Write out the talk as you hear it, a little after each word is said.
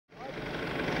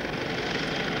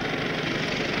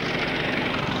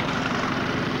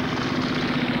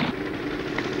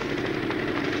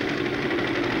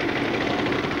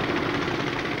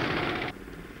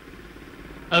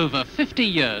Over 50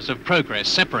 years of progress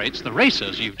separates the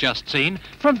racers you've just seen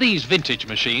from these vintage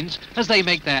machines as they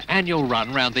make their annual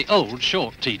run round the old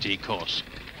short TT course.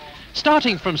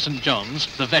 Starting from St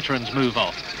John's, the veterans move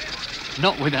off,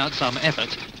 not without some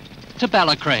effort, to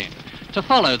Acclaimed, to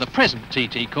follow the present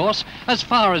TT course as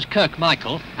far as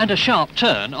Kirkmichael and a sharp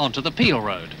turn onto the Peel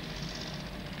Road.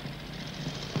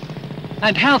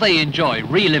 And how they enjoy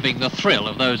reliving the thrill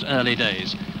of those early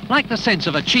days, like the sense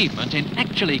of achievement in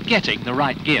actually getting the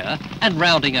right gear and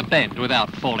rounding a bend without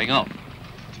falling off.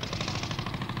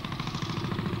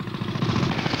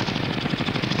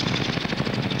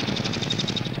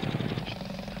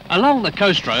 Along the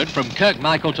coast road from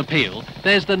Kirkmichael to Peel,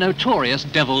 there's the notorious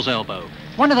Devil's Elbow,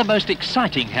 one of the most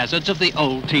exciting hazards of the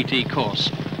old TT course.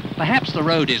 Perhaps the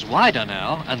road is wider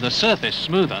now and the surface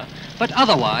smoother, but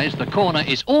otherwise the corner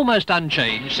is almost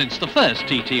unchanged since the first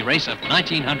TT race of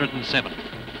 1907.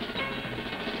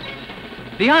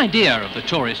 The idea of the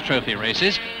Tourist Trophy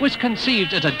races was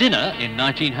conceived at a dinner in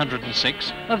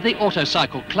 1906 of the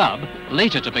Autocycle Club,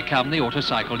 later to become the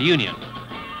Autocycle Union.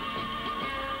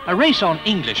 A race on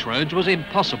English roads was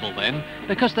impossible then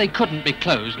because they couldn't be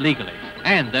closed legally,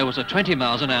 and there was a 20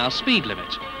 miles an hour speed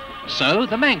limit. So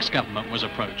the Manx government was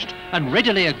approached and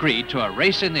readily agreed to a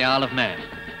race in the Isle of Man.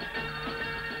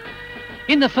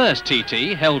 In the first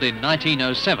TT, held in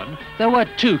 1907, there were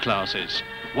two classes,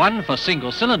 one for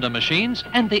single-cylinder machines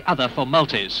and the other for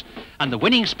multis, and the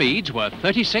winning speeds were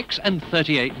 36 and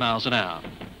 38 miles an hour.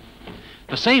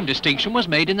 The same distinction was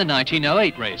made in the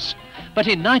 1908 race, but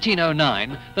in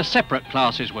 1909 the separate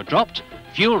classes were dropped,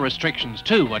 fuel restrictions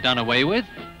too were done away with,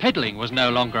 pedalling was no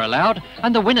longer allowed,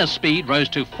 and the winner's speed rose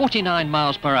to 49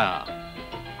 miles per hour.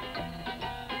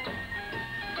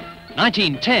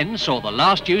 1910 saw the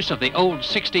last use of the old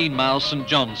 16-mile St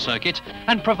John's circuit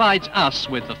and provides us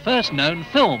with the first known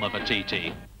film of a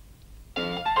TT.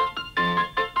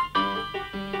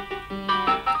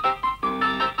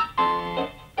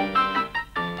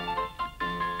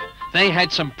 They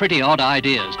had some pretty odd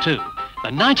ideas too. The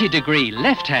 90-degree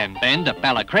left-hand bend at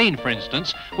Acclaimed, for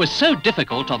instance, was so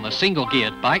difficult on the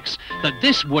single-geared bikes that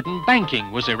this wooden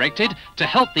banking was erected to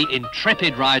help the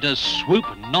intrepid riders swoop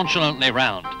nonchalantly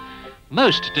round.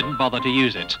 Most didn't bother to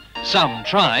use it. Some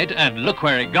tried, and look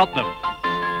where it got them.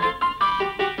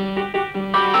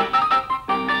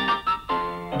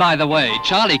 By the way,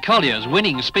 Charlie Collier's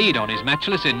winning speed on his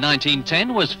matchless in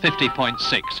 1910 was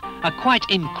 50.6, a quite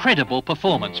incredible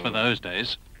performance for those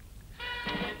days.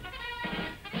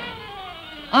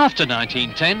 After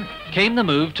 1910 came the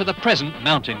move to the present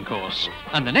mountain course,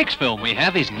 and the next film we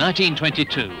have is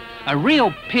 1922, a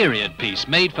real period piece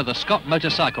made for the Scott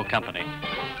Motorcycle Company.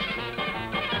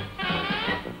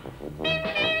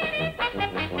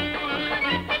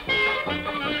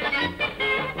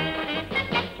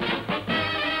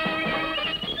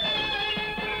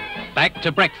 Back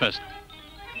to breakfast.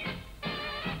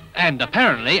 And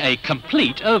apparently a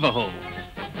complete overhaul.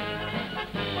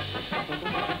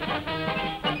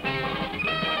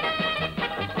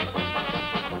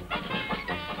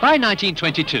 By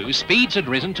 1922, speeds had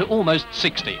risen to almost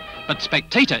 60, but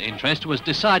spectator interest was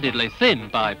decidedly thin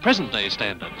by present-day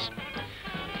standards.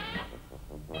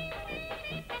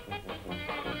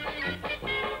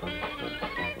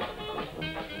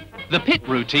 The pit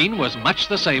routine was much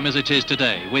the same as it is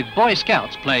today, with Boy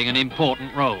Scouts playing an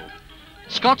important role.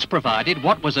 Scots provided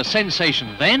what was a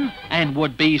sensation then and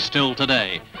would be still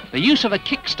today, the use of a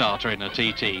kickstarter in a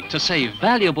TT to save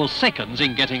valuable seconds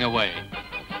in getting away.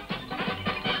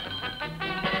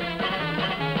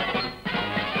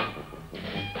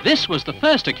 This was the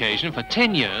first occasion for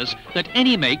 10 years that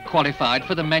any make qualified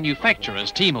for the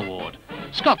manufacturer's team award.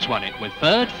 Scots won it with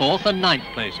 3rd, 4th and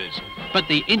 9th places, but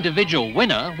the individual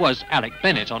winner was Alec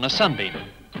Bennett on a Sunbeam.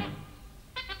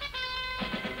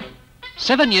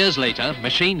 7 years later,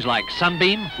 machines like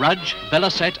Sunbeam, Rudge,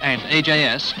 Velocet and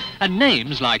AJS, and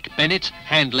names like Bennett,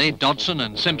 Handley, Dodson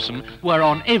and Simpson were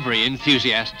on every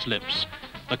enthusiast's lips.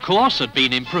 The course had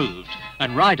been improved,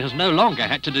 and riders no longer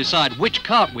had to decide which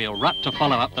cartwheel rut to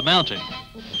follow up the mountain.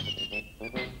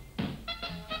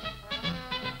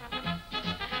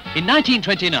 In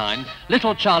 1929,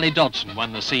 little Charlie Dodson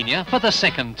won the senior for the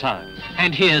 2nd time.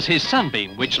 And here's his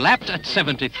Sunbeam, which lapped at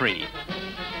 73.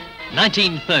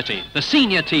 1930, the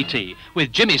senior TT,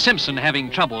 with Jimmy Simpson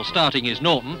having trouble starting his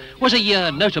Norton, was a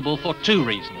year notable for 2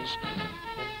 reasons.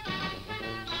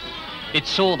 It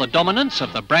saw the dominance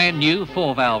of the brand new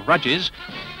 4-valve Rudges,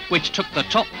 which took the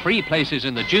top 3 places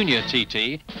in the junior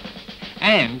TT,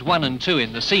 and 1 and 2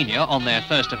 in the senior on their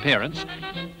first appearance,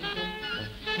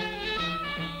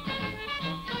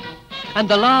 and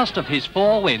the last of his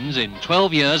 4 wins in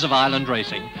 12 years of island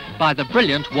racing, by the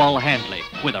brilliant Wal Handley,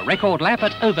 with a record lap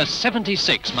at over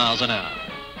 76 miles an hour.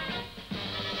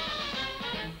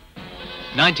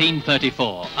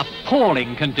 1934,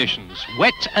 appalling conditions,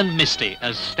 wet and misty,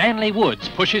 as Stanley Woods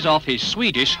pushes off his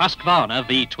Swedish Husqvarna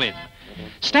V-twin.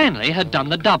 Stanley had done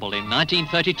the double in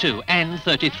 1932 and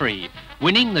 33,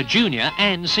 winning the junior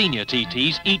and senior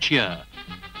TTs each year.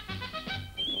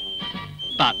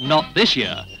 But not this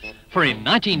year, for in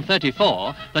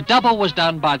 1934, the double was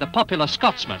done by the popular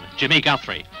Scotsman, Jimmy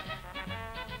Guthrie.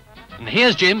 And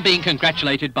here's Jim being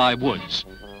congratulated by Woods.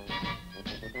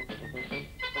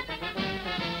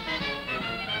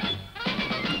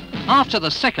 After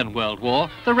the Second World War,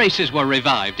 the races were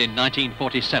revived in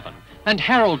 1947, and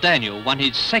Harold Daniel won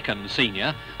his second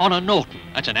senior on a Norton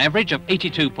at an average of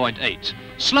 82.8,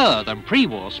 slower than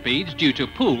pre-war speeds due to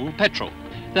pool petrol.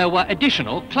 There were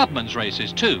additional clubmen's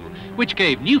races too, which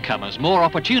gave newcomers more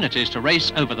opportunities to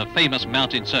race over the famous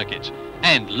mountain circuit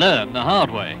and learn the hard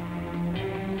way.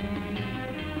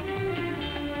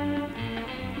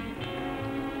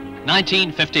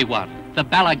 (1951), the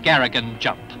Ballagarrigan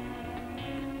Jump.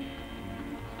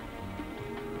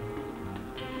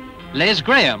 Les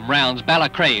Graham rounds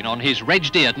Ballacrane on his Reg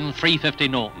Dearden 350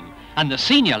 Norton, and the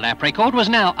senior lap record was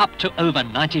now up to over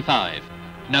 95.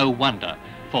 No wonder,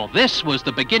 for this was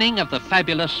the beginning of the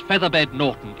fabulous featherbed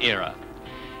Norton era.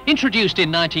 Introduced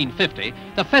in 1950,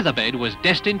 the featherbed was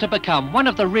destined to become one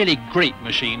of the really great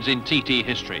machines in TT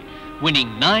history,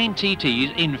 winning 9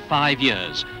 TTs in 5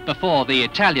 years, before the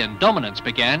Italian dominance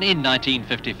began in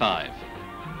 1955.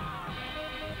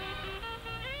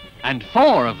 And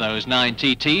 4 of those 9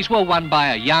 TTs were won by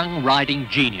a young riding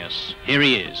genius. Here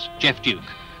he is, Jeff Duke.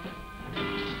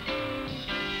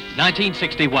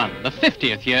 1961, the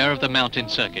 50th year of the mountain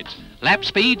circuit. Lap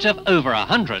speeds of over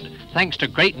 100, thanks to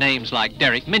great names like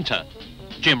Derek Minter,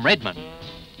 Jim Redman,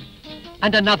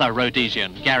 and another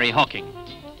Rhodesian, Gary Hocking.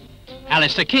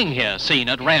 Alistair King here, seen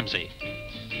at Ramsey.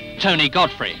 Tony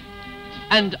Godfrey,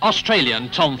 and Australian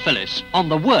Tom Phillis on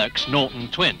the Works Norton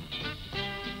twin.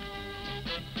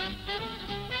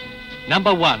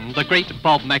 Number 1, the great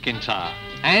Bob McIntyre,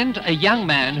 and a young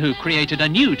man who created a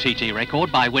new TT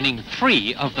record by winning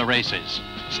 3 of the races,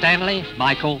 Stanley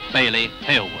Michael Bailey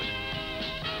Hailwood.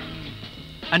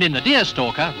 And in the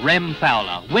Deerstalker, Rem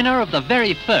Fowler, winner of the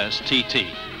very first TT.